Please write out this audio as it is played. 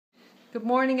Good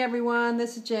morning, everyone.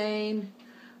 This is Jane.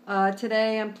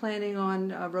 Today I'm planning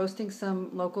on roasting some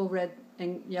local red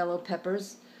and yellow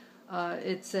peppers.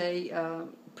 It's a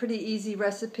pretty easy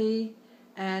recipe,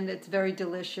 and it's very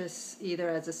delicious either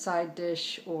as a side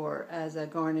dish or as a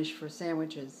garnish for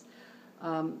sandwiches.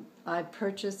 I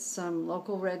purchased some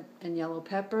local red and yellow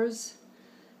peppers,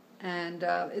 and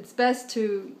it's best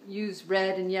to use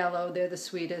red and yellow. They're the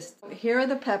sweetest. Here are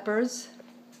the peppers,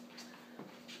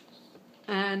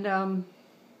 and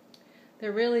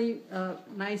they're really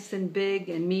nice and big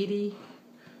and meaty.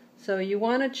 So you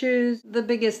want to choose the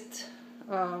biggest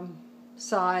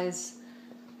size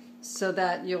so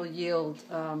that you'll yield,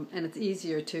 and it's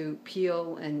easier to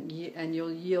peel, and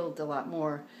you'll yield a lot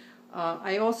more.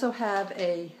 I also have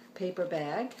a paper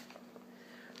bag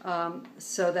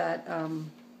so that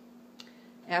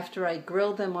after I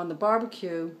grill them on the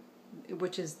barbecue,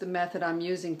 which is the method I'm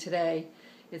using today,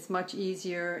 it's much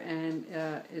easier, and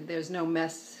there's no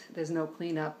mess, there's no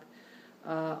cleanup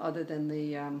other than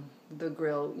the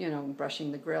grill,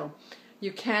 brushing the grill.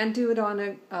 You can do it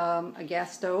on a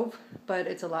gas stove, but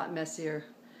it's a lot messier,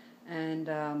 and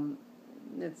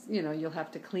it's you'll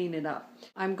have to clean it up.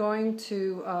 I'm going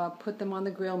to put them on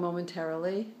the grill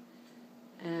momentarily,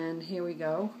 and here we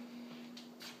go.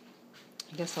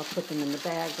 I guess I'll put them in the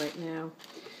bag right now.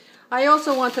 I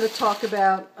also wanted to talk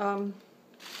about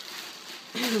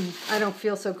I don't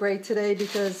feel so great today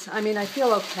because, I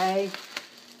feel okay,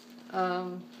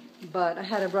 but I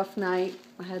had a rough night.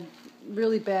 I had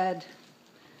really bad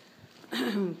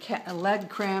leg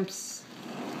cramps.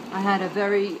 I had a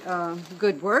very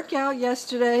good workout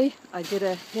yesterday. I did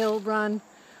a hill run.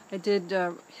 I did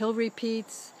hill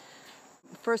repeats.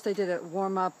 First I did a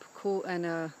warm-up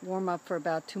for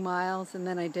about 2 miles, and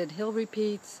then I did hill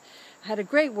repeats. I had a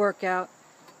great workout,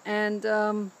 and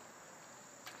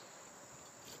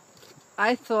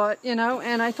I thought,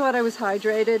 I thought I was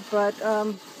hydrated, but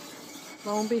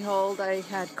lo and behold, I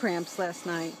had cramps last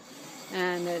night,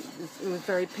 and it was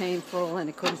very painful, and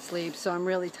I couldn't sleep, so I'm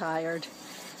really tired.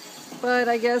 But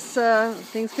I guess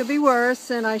things could be worse,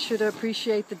 and I should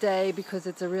appreciate the day because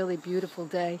it's a really beautiful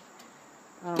day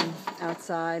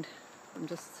outside.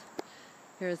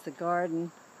 Here's the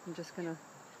garden. I'm just going to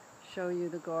show you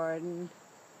the garden.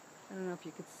 I don't know if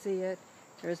you could see it.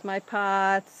 There's my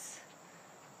pots,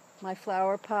 my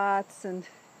flower pots, and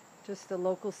just the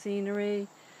local scenery.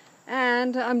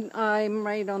 And I'm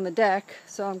right on the deck,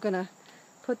 so I'm gonna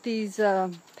put these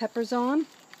peppers on.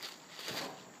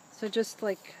 So just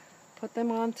put them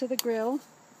onto the grill.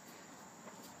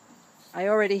 I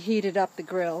already heated up the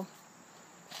grill,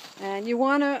 and you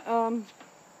want to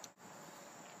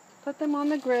put them on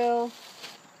the grill.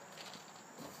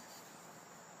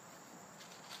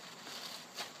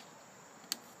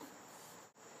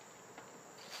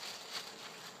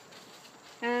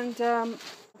 And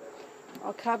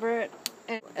I'll cover it,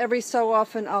 and every so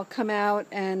often I'll come out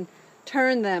and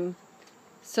turn them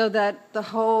so that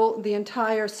the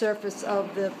entire surface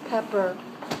of the pepper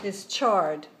is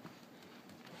charred.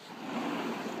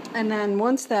 And then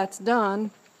once that's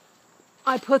done,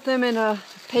 I put them in a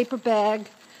paper bag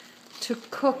to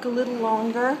cook a little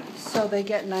longer so they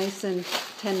get nice and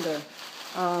tender.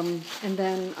 And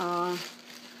then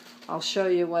I'll show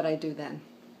you what I do then.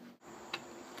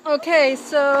 Okay,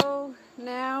 so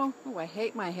now, I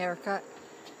hate my haircut.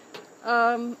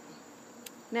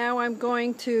 Now I'm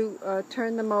going to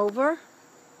turn them over.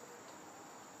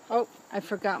 Oh, I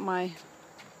forgot my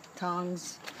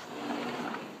tongs.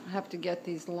 I have to get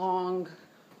these long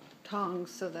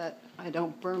tongs so that I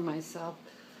don't burn myself.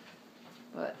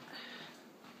 But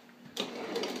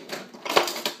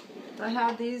I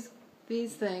have these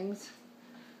things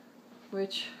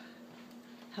which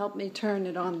help me turn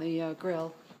it on the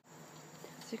grill.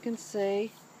 As you can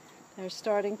see, they're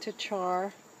starting to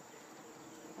char.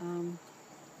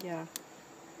 Yeah,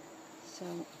 so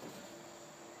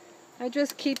I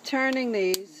just keep turning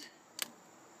these.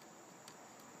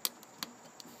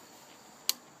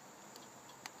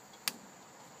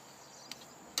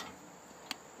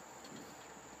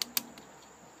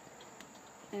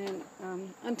 And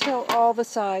until all the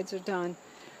sides are done.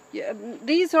 Yeah,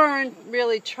 these aren't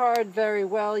really charred very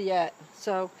well yet,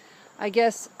 so I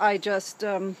guess I just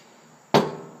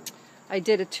I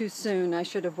did it too soon. I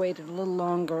should have waited a little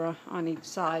longer on each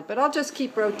side, but I'll just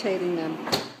keep rotating them,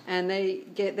 and they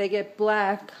get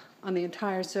black on the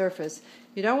entire surface.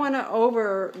 You don't want to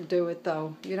overdo it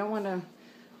though. You don't want to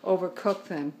overcook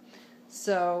them.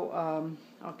 So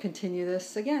I'll continue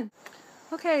this again.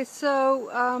 Okay,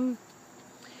 so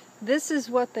this is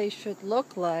what they should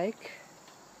look like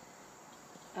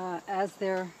as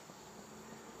they're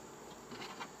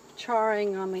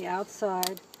charring on the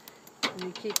outside. and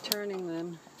you keep turning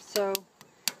them. So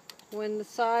when the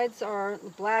sides are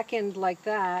blackened like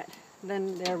that,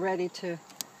 then they're ready to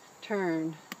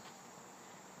turn.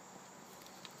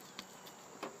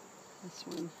 This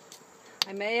one.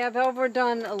 I may have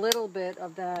overdone a little bit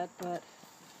of that, but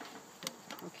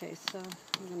okay, so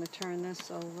I'm going to turn this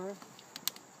over.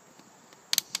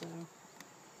 So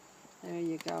there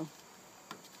you go.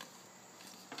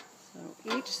 So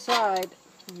each side,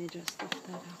 let me just lift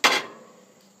that up.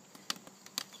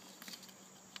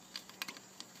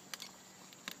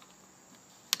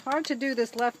 It's hard to do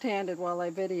this left-handed while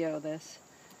I video this,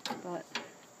 but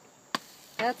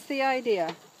that's the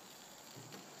idea.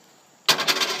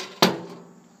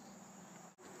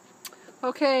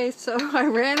 Okay, so I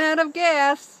ran out of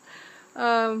gas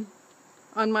on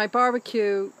my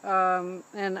barbecue,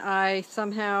 and I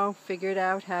somehow figured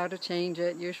out how to change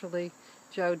it. Usually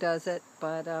Joe does it,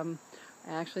 but I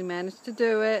actually managed to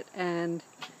do it, and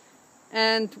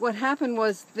what happened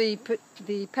was the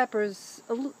peppers,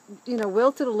 you know,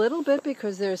 wilted a little bit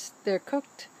because they're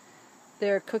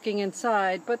cooking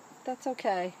inside, but that's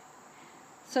okay.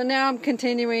 So now I'm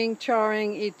continuing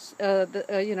charring each,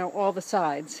 you know, all the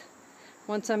sides.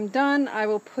 Once I'm done, I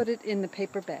will put it in the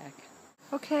paper bag.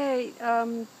 Okay,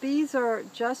 these are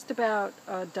just about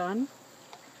done.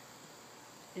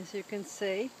 As you can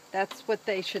see, that's what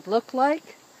they should look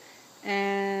like.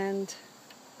 And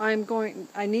I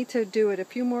need to do it a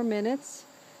few more minutes,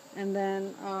 and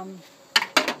then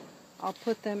I'll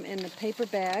put them in the paper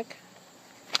bag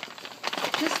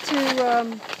just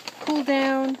to cool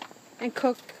down and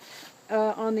cook.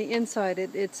 On the inside,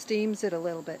 it steams it a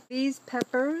little bit. These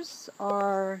peppers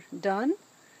are done.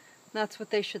 That's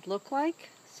what they should look like.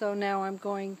 So now I'm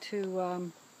going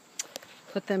to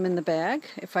put them in the bag,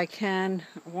 if I can,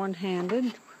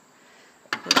 one-handed.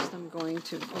 First I'm going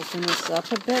to open this up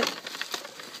a bit.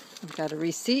 I've got a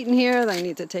receipt in here that I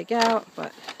need to take out,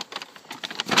 but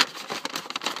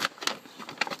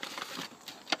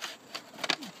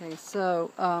okay,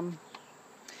 so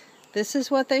this is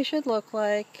what they should look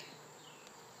like.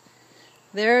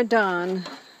 They're done,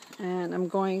 and I'm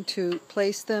going to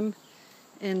place them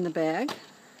in the bag.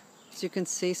 As you can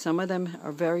see, some of them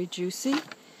are very juicy.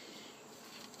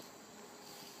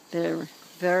 They're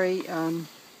very,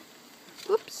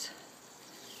 oops.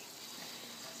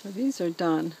 So these are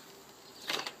done.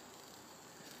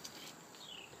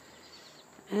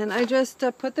 And I just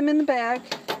put them in the bag.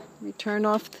 Let me turn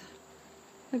off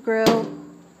the grill.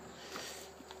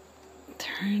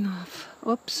 Turn off.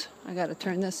 Oops, I got to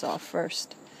turn this off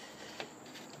first.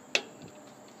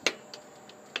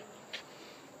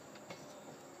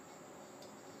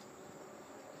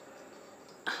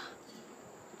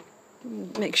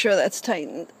 Make sure that's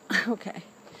tightened. Okay.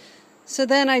 So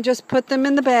then I just put them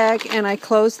in the bag and I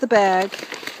close the bag.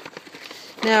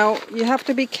 Now you have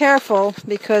to be careful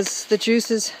because the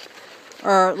juices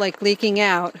are like leaking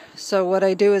out. So what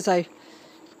I do is I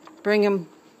bring them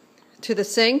to the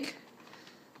sink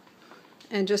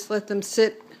and just let them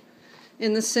sit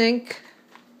in the sink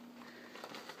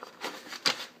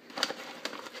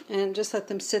and just let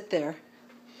them sit there.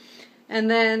 And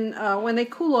then when they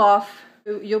cool off,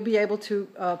 you'll be able to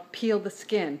peel the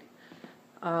skin.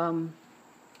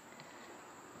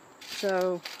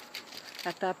 So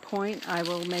at that point I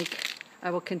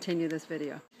will continue this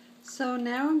video. So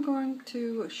now I'm going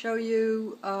to show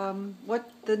you what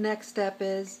the next step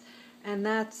is, and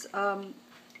that's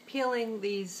peeling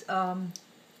these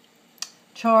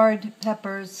charred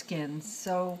pepper skins.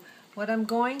 So what I'm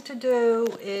going to do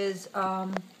is,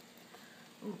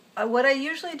 what I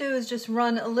usually do is just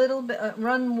run a little bit,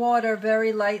 run water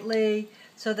very lightly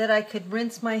so that I could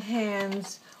rinse my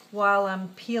hands while I'm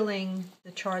peeling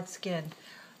the charred skin.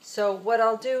 So what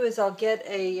I'll do is I'll get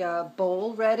a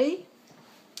bowl ready.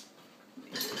 Let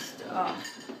me just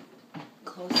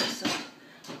close this up.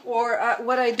 Or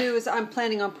what I do is I'm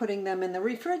planning on putting them in the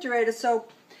refrigerator. So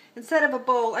instead of a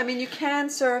bowl, I mean, you can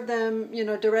serve them, you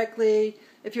know, directly.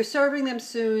 If you're serving them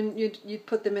soon, you'd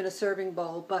put them in a serving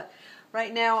bowl. But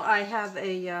right now I have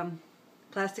a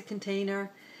plastic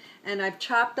container, and I've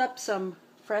chopped up some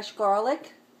fresh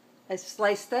garlic. I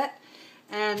sliced it,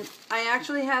 and I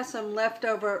actually have some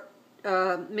leftover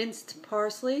minced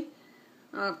parsley,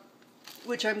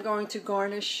 which I'm going to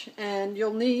garnish, and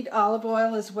you'll need olive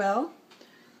oil as well.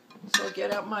 So I'll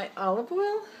get out my olive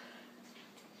oil,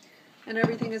 and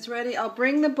everything is ready. I'll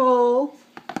bring the bowl.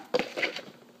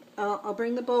 I'll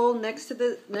bring the bowl next to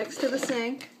the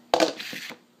sink,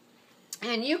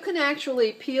 and you can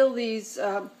actually peel these,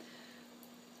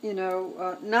 you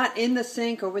know, not in the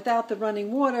sink or without the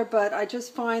running water. But I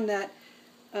just find that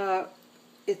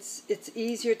it's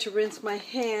easier to rinse my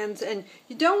hands. And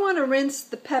you don't want to rinse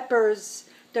the peppers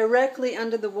directly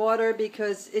under the water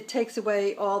because it takes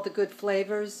away all the good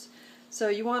flavors. So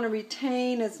you want to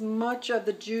retain as much of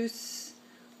the juice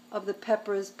of the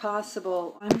pepper as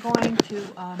possible. I'm going to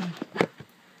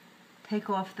take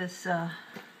off this,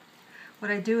 what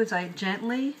I do is I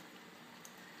gently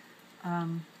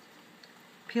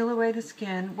peel away the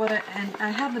skin. And I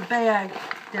have the bag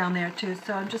down there too,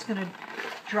 so I'm just going to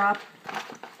drop,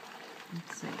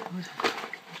 let's see,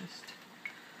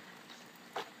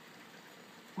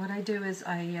 what I do is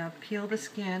I peel the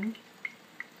skin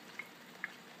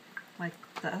like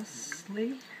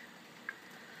thusly.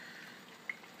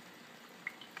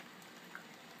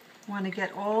 Want to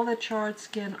get all the charred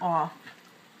skin off.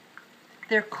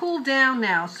 They're cooled down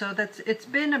now, so it's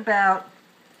been about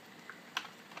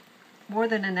more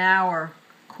than an hour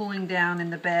cooling down in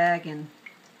the bag and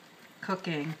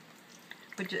cooking.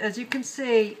 But as you can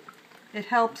see, it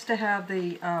helps to have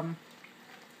the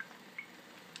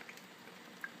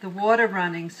water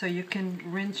running so you can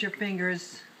rinse your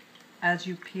fingers as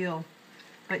you peel.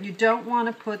 But you don't want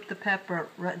to put the pepper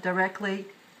directly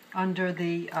under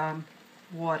the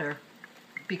water,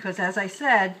 because as I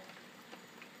said,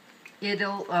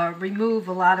 it'll remove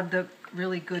a lot of the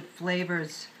really good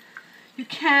flavors. You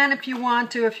can, if you want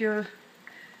to, if you're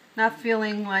not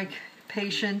feeling like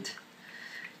patient,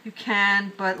 you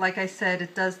can, but like I said,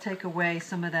 it does take away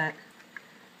some of that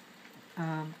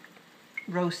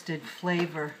roasted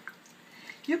flavor.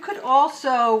 You could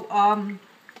also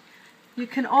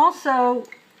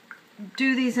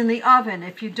do these in the oven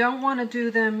if you don't want to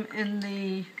do them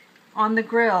on the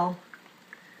grill.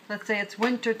 Let's say it's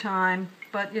winter time,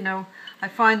 but you know, I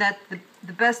find that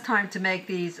the best time to make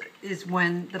these is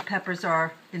when the peppers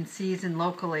are in season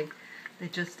locally.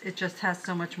 It just has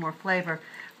so much more flavor.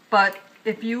 But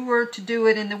if you were to do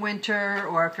it in the winter,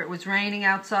 or if it was raining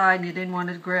outside and you didn't want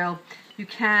to grill, you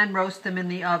can roast them in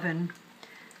the oven,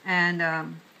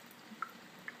 and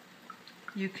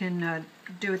you can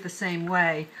do it the same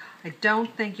way. I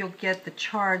don't think you'll get the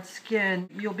charred skin.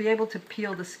 You'll be able to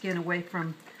peel the skin away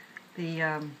from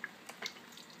the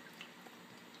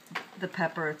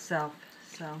pepper itself.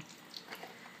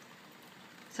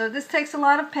 So this takes a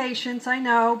lot of patience, I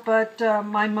know, but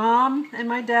my mom and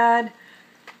my dad,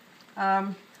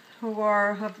 who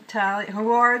are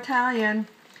Italian,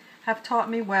 have taught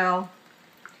me well,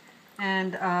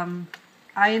 and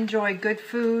I enjoy good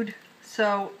food,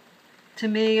 so to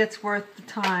me it's worth the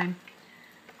time.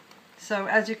 So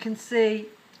as you can see,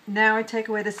 now I take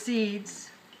away the seeds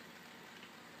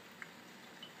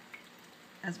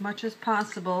as much as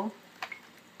possible.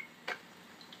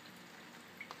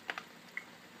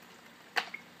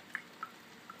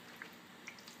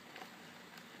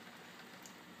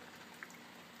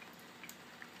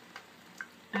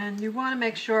 And you want to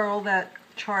make sure all that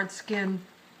charred skin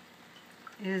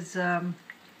is not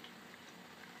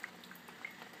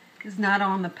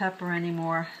on the pepper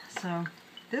anymore. So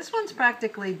this one's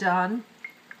practically done.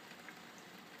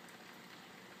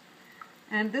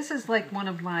 And this is like one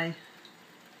of my,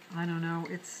 I don't know,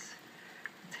 it's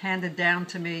handed down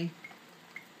to me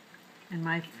in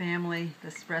my family,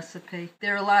 this recipe.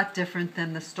 They're a lot different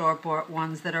than the store-bought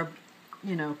ones that are,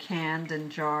 you know, canned and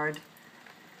jarred.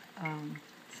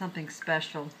 Something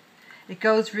special. It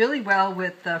goes really well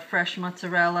with fresh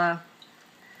mozzarella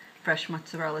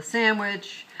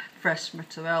sandwich, fresh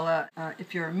mozzarella.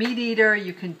 If you're a meat eater,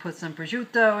 you can put some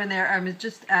prosciutto in there. I mean,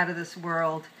 just out of this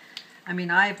world. I mean,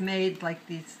 I've made like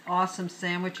these awesome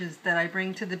sandwiches that I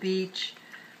bring to the beach,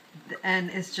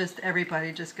 and it's just,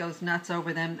 everybody just goes nuts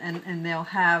over them, and they'll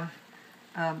have,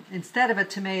 instead of a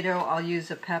tomato, I'll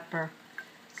use a pepper.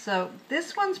 So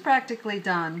this one's practically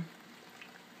done.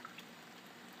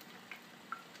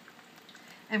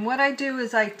 And what I do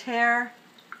is I tear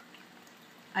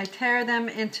them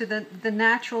into the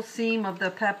natural seam of the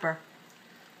pepper,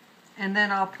 and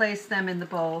then I'll place them in the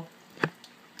bowl.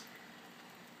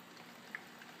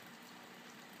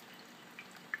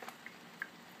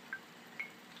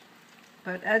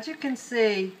 But as you can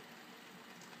see,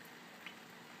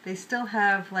 they still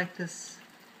have like this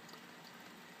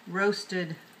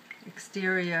roasted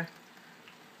exterior.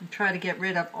 And try to get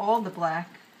rid of all the black.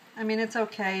 I mean, it's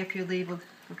okay if you leave a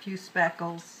few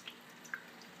speckles,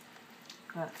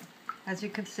 but as you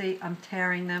can see, I'm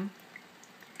tearing them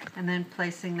and then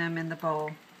placing them in the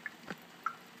bowl.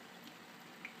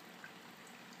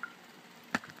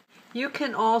 You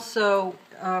can also,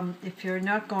 if you're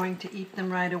not going to eat them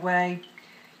right away,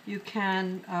 you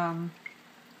can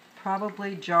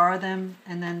probably jar them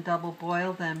and then double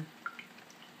boil them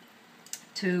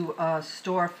to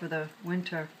store for the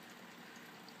winter.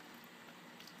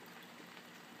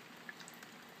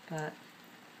 but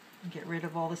get rid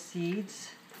of all the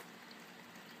seeds.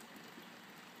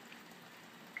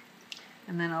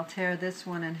 And then I'll tear this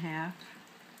one in half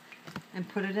and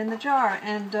put it in the jar.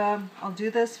 And I'll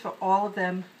do this for all of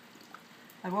them.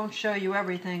 I won't show you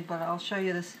everything, but I'll show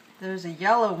you this. There's a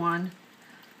yellow one,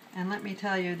 and let me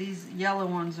tell you, these yellow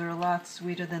ones are a lot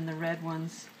sweeter than the red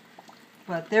ones.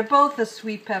 But they're both a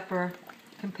sweet pepper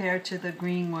compared to the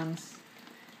green ones.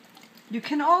 You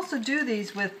can also do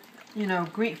these with, you know,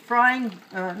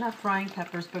 not frying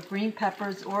peppers, but green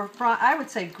peppers, or I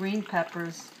would say green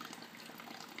peppers,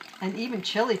 and even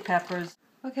chili peppers.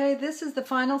 Okay, this is the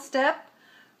final step.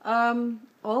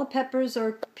 All the peppers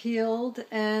are peeled,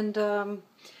 and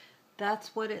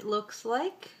that's what it looks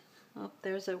like. Oh,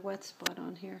 there's a wet spot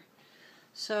on here.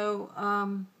 So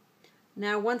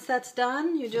now once that's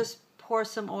done, you just pour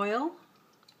some oil.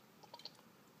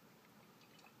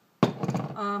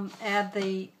 Add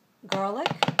the garlic.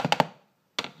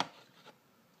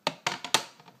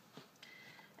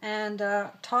 And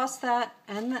toss that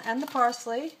and the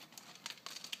parsley.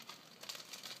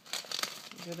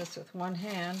 Do this with one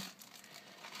hand.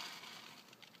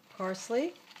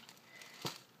 Parsley.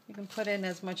 You can put in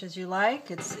as much as you like.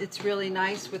 It's really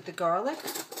nice with the garlic.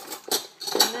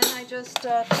 And then I just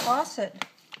toss it.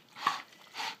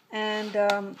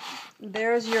 And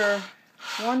there's your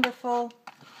wonderful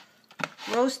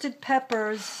roasted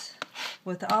peppers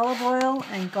with olive oil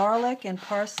and garlic and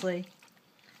parsley,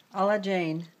 a la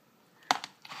Jane.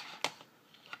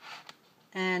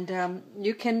 And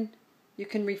you can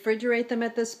refrigerate them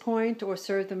at this point or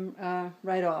serve them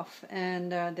right off,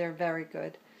 and they're very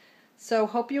good. So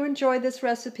hope you enjoyed this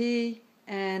recipe,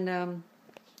 and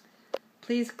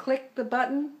please click the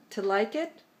button to like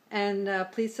it, and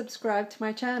please subscribe to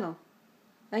my channel.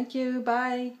 Thank you.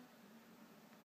 Bye.